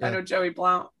stuff. So like, I know Joey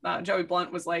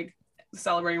Blunt was like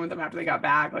celebrating with them after they got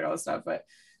back, like all this stuff. But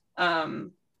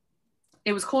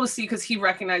it was cool to see because he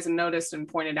recognized and noticed and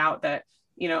pointed out that,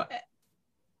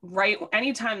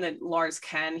 anytime that Lars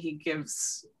can, he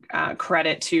gives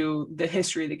credit to the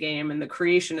history of the game and the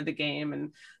creation of the game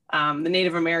and the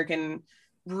Native American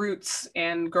roots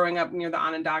and growing up near the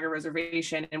Onondaga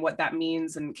Reservation and what that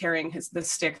means, and carrying the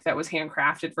stick that was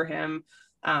handcrafted for him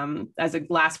as a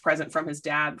last present from his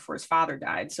dad before his father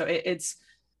died. So it's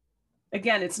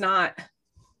not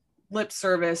lip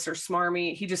service or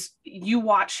smarmy. You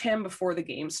watch him before the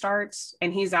game starts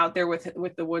and he's out there with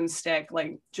the wooden stick,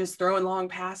 like just throwing long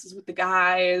passes with the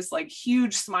guys, like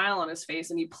huge smile on his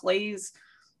face, and he plays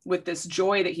with this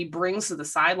joy that he brings to the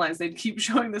sidelines. They'd keep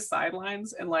showing the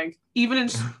sidelines, and like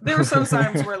there were some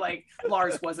times where like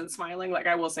Lars wasn't smiling, like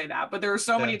I will say that, but there were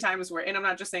so many times where, and I'm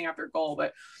not just saying after a goal,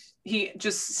 but he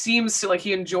just seems to like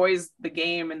he enjoys the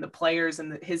game and the players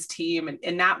and his team,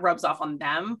 and that rubs off on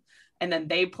them. And then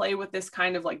they play with this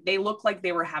kind of like, they look like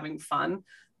they were having fun.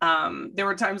 There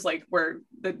were times like where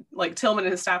Tillman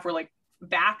and his staff were like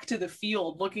back to the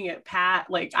field looking at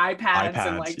iPads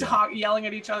and like yelling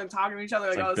at each other and talking to each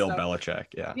other, like all Bill stuff. Belichick,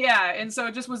 and so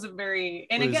it just was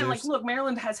again, like, look,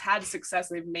 Maryland has had success.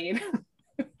 They've made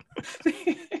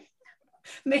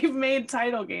they've made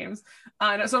title games,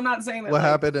 so I'm not saying that what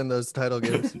happened in those title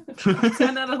games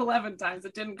 10 out of 11 times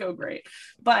it didn't go great,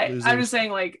 but losers. I'm just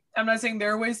saying, like, I'm not saying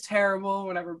they're always terrible,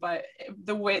 whatever, but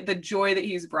the joy that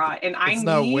he's brought, and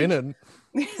not winning.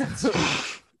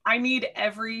 I need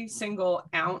every single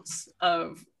ounce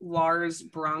of Lars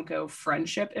Bronco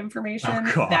friendship information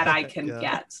that I can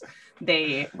get.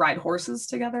 They ride horses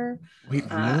together. Wait,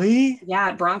 really? Yeah,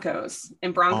 at Broncos.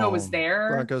 And Bronco was there.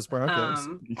 Broncos.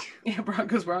 Yeah,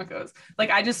 Broncos. Like,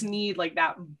 I just need like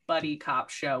that buddy cop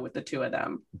show with the two of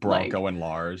them. Bronco and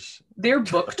Lars. Their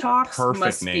book talks Perfect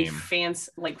must name.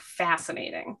 be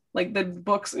fascinating. Like the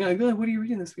books, like, oh, what are you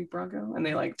reading this week, Bronco? And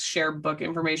they like share book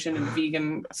information and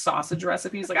vegan sausage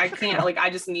recipes. Like I can't, like I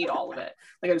just need all of it.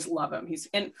 Like I just love him.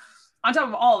 And on top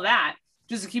of all of that,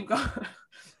 just to keep going,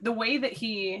 the way that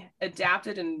he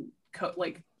adapted and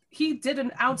he did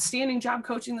an outstanding job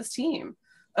coaching this team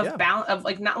of balance of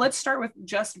like, not, let's start with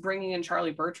just bringing in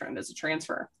Charlie Bertrand as a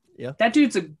transfer. Yeah. That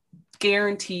dude's a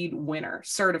guaranteed winner,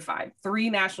 certified, 3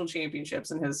 national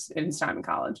championships in his time in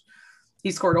college.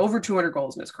 He scored over 200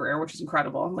 goals in his career, which is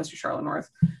incredible, unless you're Charlotte North.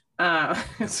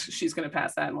 She's going to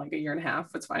pass that in like a year and a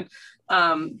half. It's fine.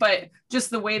 But just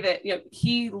the way that, you know,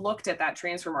 he looked at that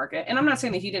transfer market, and I'm not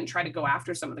saying that he didn't try to go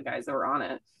after some of the guys that were on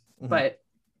it, but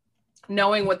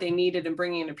knowing what they needed and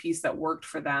bringing in a piece that worked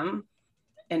for them,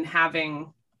 and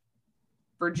having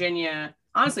Virginia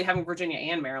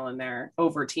and Maryland there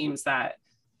over teams that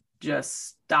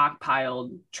just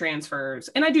stockpiled transfers.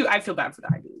 And I feel bad for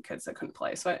the Ivy League kids that couldn't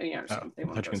play. So I understand. I thought you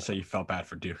were going to say you felt bad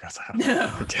for Duke. I was like,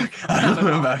 I don't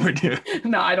feel bad for Duke.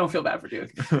 No, I don't feel bad for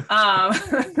Duke.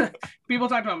 People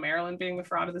talked about Maryland being the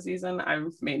fraud of the season.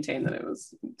 I've maintained that it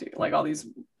was like all these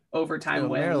overtime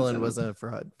wins. Maryland wasn't a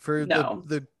fraud for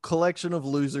the collection of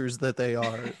losers that they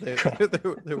are. They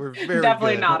were very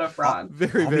definitely good. not a fraud.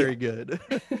 Very good.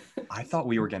 I thought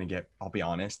we were going to get, I'll be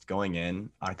honest, going in,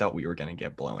 I thought we were going to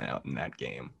get blown out in that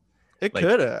game. It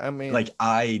could have. I mean, like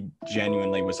I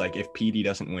genuinely was like, if PD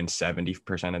doesn't win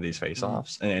 70% of these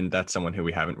faceoffs, and that's someone who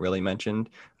we haven't really mentioned,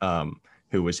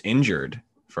 who was injured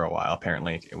for a while.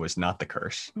 Apparently it was not the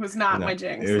curse. It was not my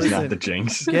jinx. It was not the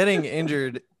jinx. Getting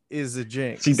injured is a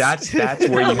jinx. See, that's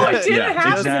where you it didn't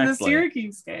happen in the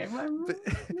Syracuse game.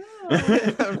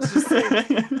 I'm just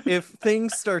saying, if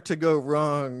things start to go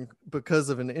wrong because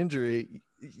of an injury,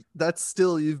 that's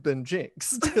still, you've been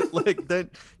jinxed. Like that,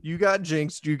 you got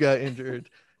jinxed, you got injured.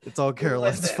 It's all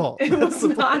Caroline's fault. It was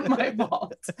not my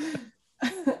fault.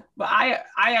 But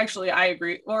I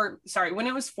agree. Or sorry, when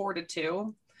it was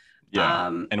 4-2. Yeah.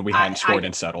 And we hadn't scored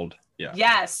and settled. Yeah.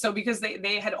 Yes. So because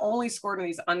they had only scored in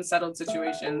these unsettled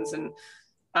situations, and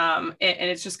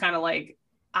it's just kind of like,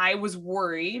 I was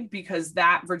worried because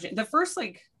that the first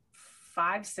like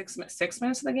 6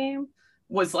 minutes of the game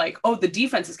was like, oh, the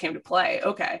defenses came to play.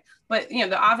 Okay. But you know,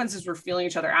 the offenses were feeling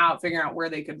each other out, figuring out where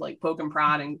they could like poke and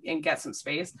prod and get some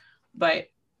space. But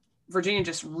Virginia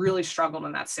just really struggled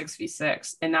in that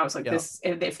 6v6. And that was like this,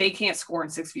 if they can't score in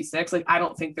 6v6, like I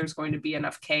don't think there's going to be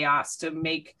enough chaos to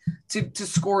make to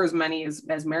score as many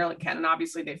as Maryland can. And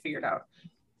obviously they figured out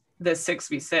the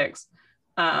 6v6.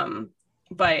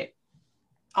 But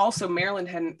also Maryland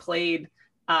hadn't played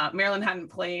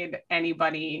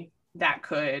anybody that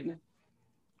could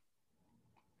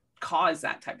cause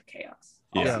that type of chaos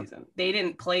all season. They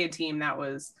didn't play a team that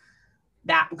was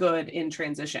that good in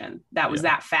transition, that was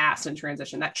that fast in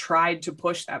transition, that tried to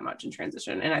push that much in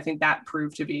transition. And I think that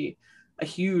proved to be a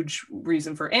huge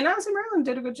reason for, and honestly, Maryland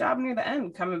did a good job near the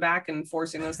end, coming back and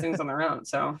forcing those things on their own.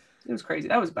 So it was crazy.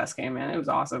 That was best game, man. It was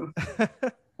awesome.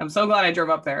 I'm so glad I drove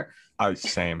up there.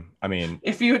 Same. I mean,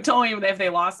 if you had told me that if they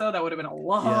lost though, that would have been a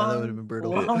long, that would have been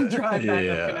brutal. Long drive back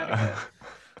up Connecticut.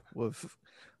 Woof.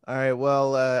 All right.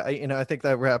 Well, I think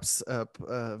that wraps up.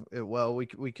 Well,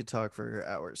 we could talk for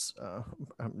hours.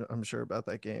 I'm sure about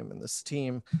that game and this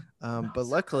team. But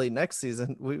luckily, next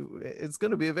season it's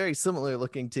going to be a very similar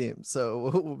looking team,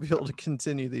 so we'll be able to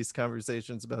continue these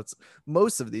conversations about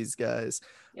most of these guys.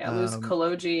 Yeah, lose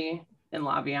Kaloji and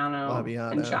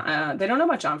Laviano. And John, they don't know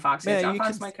about John Fox. Man, John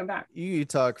Fox might come back. You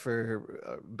talk for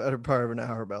a better part of an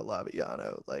hour about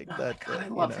Laviano. Like that. God, I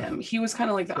love him. He was kind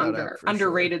of like the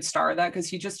underrated star of that, because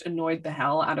he just annoyed the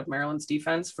hell out of Maryland's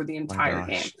defense for the entire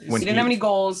game. He didn't have any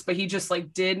goals, but he just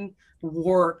like did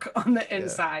work on the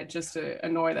inside just to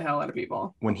annoy the hell out of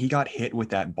people. When he got hit with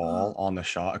that ball on the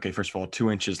shot, okay, first of all,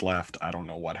 2 inches left. I don't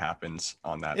know what happens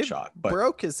on that shot, but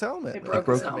broke his helmet. It broke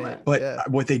his helmet. But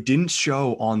what they didn't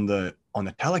show on the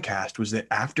telecast was that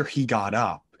after he got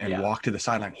up and walked to the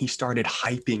sideline, he started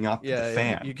hyping up the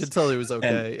fans. You could tell he was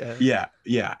okay.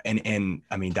 And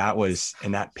I mean,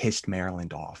 that pissed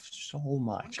Maryland off so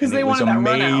much, because it was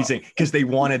amazing, because they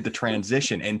wanted the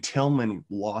transition, and Tillman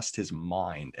lost his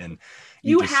mind. And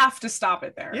you have to stop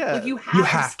it there. Yeah, like you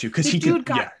have to, because he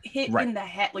got hit in the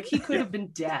head. Like he could have been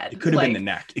dead. It could have been the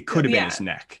neck. It could have been his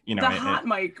neck. You know, the hot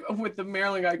mic with the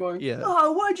Maryland guy going,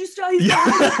 "Oh, why'd you stop?"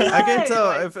 I can't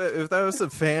tell if that was a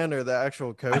fan or the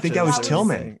actual coach. I think that was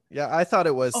Tillman. Yeah, I thought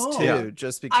it was too,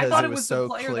 just because I thought it was so the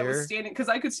player clear. That was standing, because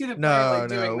I could see the player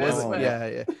doing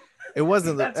this. It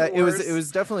wasn't. That's It worse.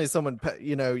 was definitely someone.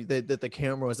 That the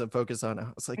camera wasn't focused on. I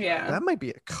was like, Yeah. that might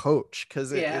be a coach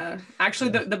because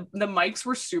Actually, the mics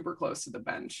were super close to the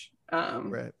bench.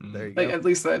 Right there you like go. at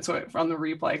least that's what from the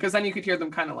replay, because then you could hear them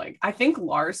kind of like, I think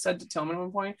Lars said to Tillman at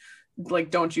one point,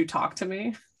 like, "Don't you talk to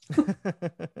me."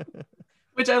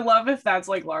 Which I love if that's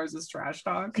like Lars's trash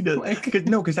talk.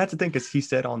 Because that's the thing, because he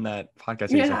said on that podcast,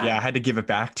 he was like, I had to give it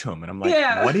back to him. And I'm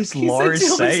like, what is He Lars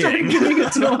said Tillman started saying? giving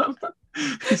it to him.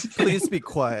 Please be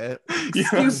quiet.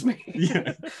 Excuse me.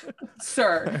 Yeah.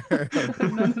 Sir.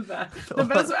 None of that. The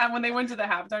best, when they went to the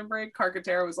halftime break,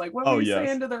 Carcaterra was like, "What were you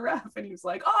saying to the ref?" And he was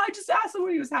like, "Oh, I just asked him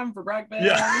what he was having for breakfast,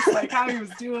 like how he was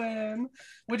doing,"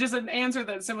 which is an answer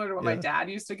that's similar to what my dad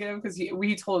used to give, because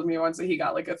he told me once that he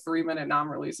got like a 3-minute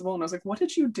non-releasable, and I was like, "What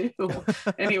did you do?"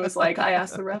 And he was like, "I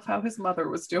asked the ref how his mother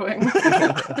was doing."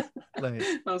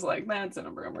 Nice. I was like, "That's an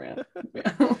appropriate."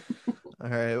 All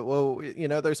right. Well,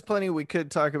 there's plenty we could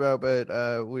talk about,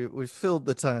 but we filled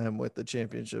the time with the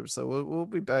championship, so we'll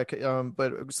be back.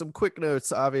 But some quick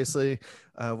notes. Obviously,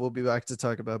 we'll be back to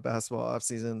talk about basketball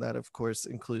offseason. That, of course,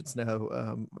 includes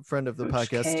now friend of the Coach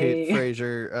podcast, K. Tate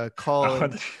Frazier,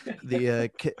 calling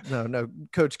the no,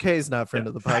 Coach K's not friend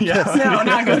of the podcast. No,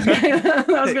 not Coach K.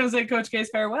 I was going to say Coach K's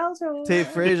farewell tour. Tate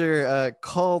Frazier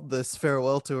called this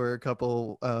farewell tour a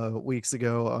couple weeks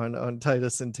ago on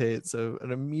Titus and Tate. So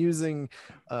an amusing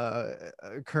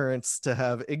occurrence to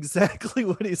have exactly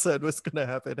what he said was going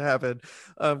to happen,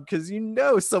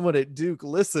 because someone at Duke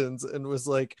listens and was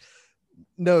like,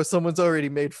 no, someone's already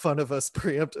made fun of us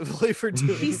preemptively for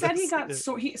doing he said this.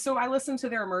 He got so I listened to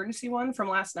their emergency one from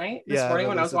last night this morning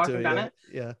when I was walking Bennett.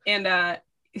 And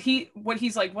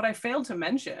what I failed to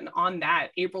mention on that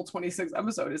April 26th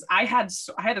episode is I had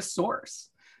a source.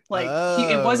 Like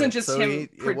it wasn't just him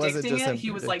predicting it. He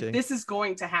was like, "This is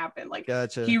going to happen." Like,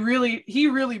 gotcha. He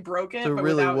really broke it. So but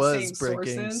really without was saying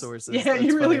breaking sources. Yeah,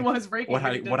 he really was breaking.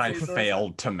 What I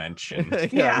failed to mention.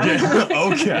 Yeah.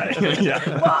 Okay.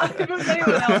 Yeah. Well, if it was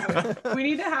anyone else, we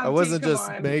need to have. I wasn't just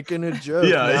making a joke.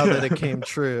 Now that it came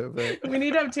true, but we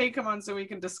need to have Tate come on so we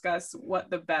can discuss what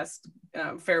the best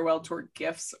farewell tour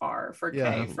gifts are for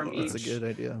Kay from each. That's a good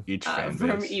idea.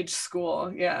 From each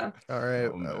school. Yeah. All right.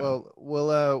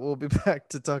 Well, we'll be back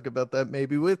to talk about that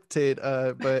maybe with Tate,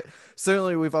 but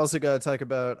certainly we've also got to talk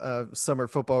about summer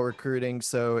football recruiting.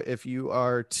 So if you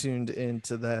are tuned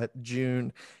into that,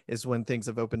 June is when things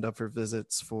have opened up for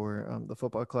visits for the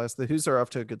football class. The Who's are off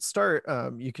to a good start.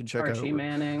 You can check Archie out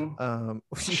Manning.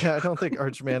 I don't think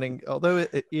Arch Manning, although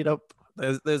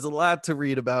there's a lot to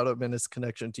read about him and his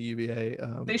connection to UVA.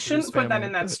 They shouldn't put that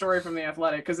in that story from The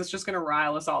Athletic, because it's just going to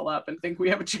rile us all up and think we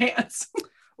have a chance.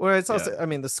 Well, it's also,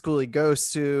 the school he goes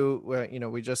to, where,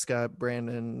 we just got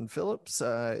Brandon Phillips,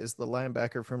 is the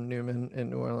linebacker from Newman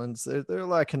in New Orleans. There are a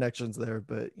lot of connections there,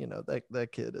 but, that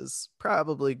kid is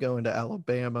probably going to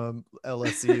Alabama,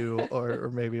 LSU, or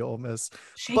maybe Ole Miss.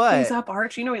 Shake things up,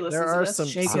 Arch. He listens there are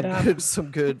to this. some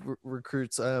good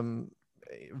recruits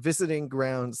visiting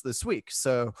grounds this week.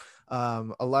 So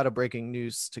a lot of breaking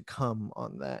news to come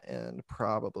on that end,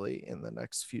 probably in the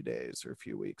next few days or a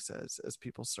few weeks as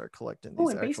people start collecting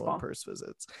these actual in-person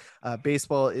visits.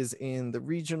 Baseball is in the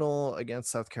regional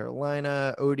against South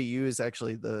Carolina. ODU is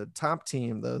actually the top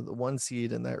team, the one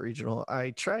seed in that regional.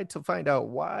 I tried to find out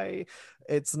why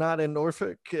it's not in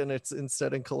Norfolk and it's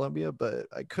instead in Columbia, but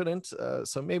I couldn't.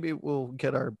 So maybe we'll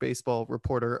get our baseball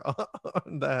reporter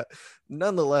on that.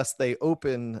 Nonetheless, they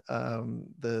open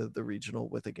the regional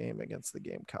with a game against the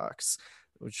Gamecocks,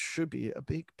 which should be a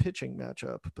big pitching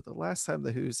matchup. But the last time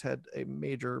the Who's had a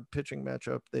major pitching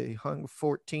matchup, they hung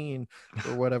 14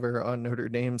 or whatever on Notre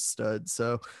Dame's stud.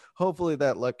 So hopefully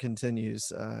that luck continues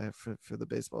for the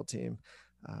baseball team.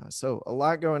 So a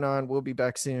lot going on. We'll be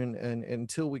back soon. And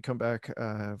until we come back,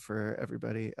 for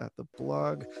everybody at the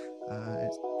blog,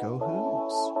 go